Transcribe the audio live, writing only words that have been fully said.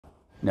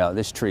No,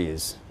 this tree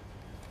is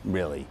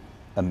really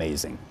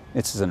amazing.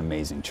 This is an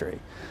amazing tree.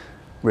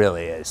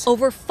 Really is.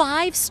 Over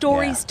 5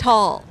 stories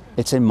tall.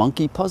 It's a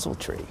monkey puzzle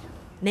tree.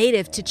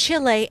 Native to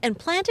Chile and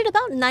planted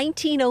about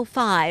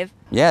 1905.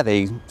 Yeah,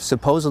 they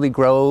supposedly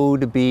grow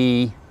to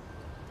be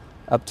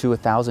up to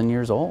 1,000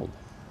 years old.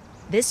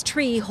 This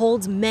tree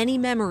holds many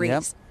memories.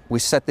 Yep. We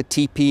set the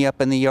teepee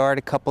up in the yard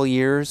a couple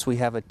years. We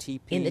have a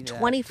teepee. In the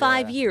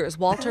 25 years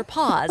Walter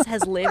Paz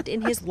has lived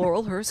in his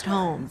Laurelhurst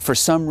home. For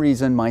some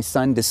reason, my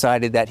son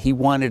decided that he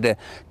wanted to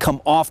come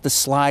off the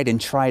slide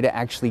and try to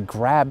actually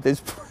grab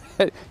this.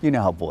 You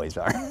know how boys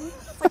are.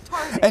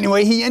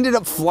 Anyway, he ended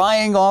up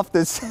flying off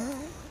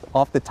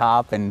the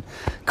top and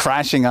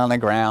crashing on the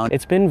ground.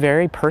 It's been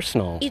very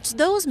personal. It's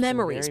those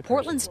memories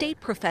Portland State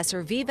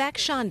professor Vivek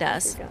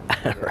Shandas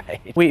Right.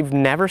 We've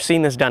never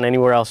seen this done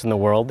anywhere else in the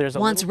world. There's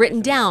wants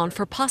written down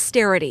for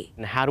posterity.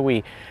 And how do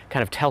we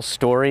kind of tell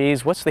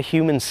stories? What's the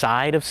human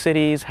side of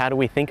cities? How do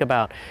we think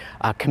about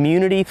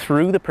community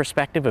through the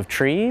perspective of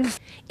trees?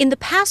 In the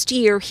past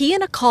year, he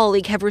and a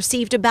colleague have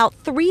received about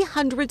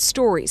 300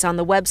 stories on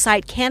the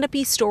website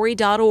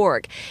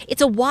canopystory.org.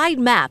 It's a wide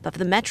map of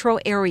the metro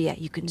area.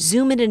 You can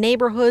zoom into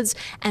neighborhoods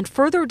and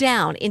further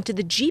down into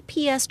the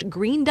GPSed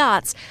green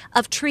dots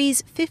of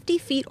trees 50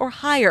 feet or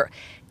higher.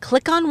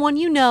 Click on one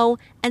you know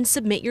and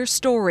submit your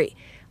story.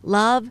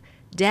 Love,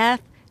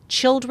 death,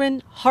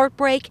 children,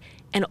 heartbreak,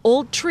 an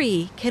old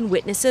tree can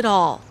witness it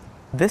all.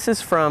 This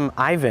is from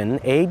Ivan,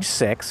 age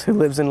 6, who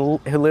lives in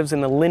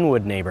the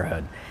Linwood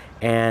neighborhood.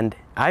 And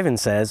Ivan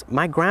says,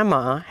 "My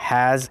grandma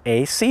has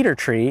a cedar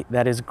tree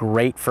that is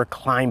great for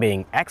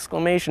climbing!"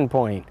 Exclamation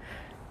point.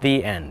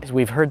 The end.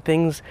 We've heard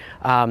things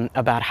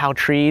about how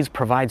trees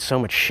provide so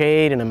much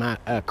shade and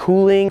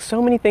cooling.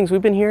 So many things.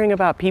 We've been hearing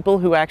about people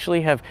who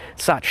actually have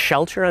sought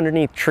shelter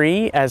underneath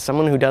tree as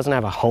someone who doesn't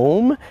have a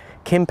home.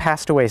 Kim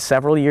passed away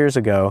several years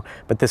ago,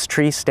 but this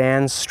tree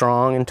stands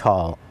strong and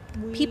tall.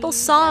 People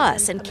saw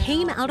us and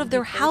came out of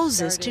their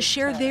houses to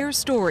share their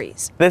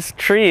stories. This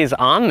tree is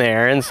on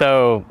there, and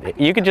so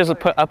you could just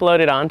upload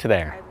it onto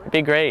there. It'd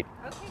be great.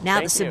 Now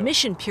Thank the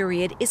submission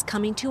period is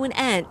coming to an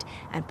end,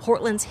 and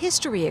Portland's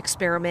history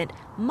experiment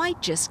might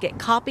just get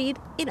copied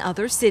in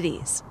other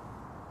cities.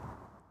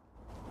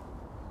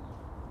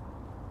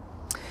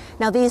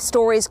 Now, these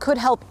stories could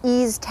help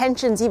ease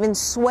tensions, even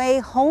sway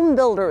home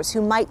builders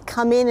who might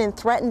come in and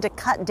threaten to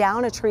cut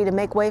down a tree to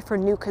make way for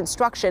new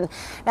construction.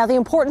 Now, the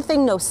important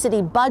thing, no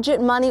city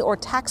budget money or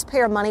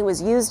taxpayer money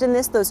was used in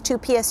this. Those 2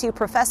 PSU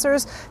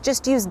professors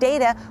just used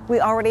data we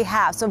already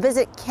have. So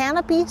visit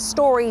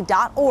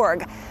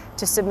canopystory.org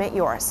to submit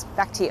yours.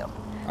 Back to you.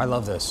 I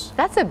love this.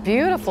 That's a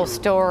beautiful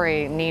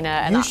story,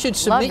 Nina. And You should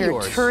submit yours. I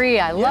love your tree.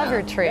 I love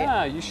your tree.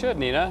 Yeah, you should,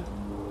 Nina.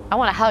 I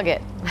want to hug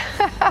it.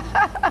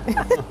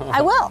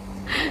 I will.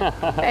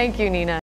 Thank you, Nina.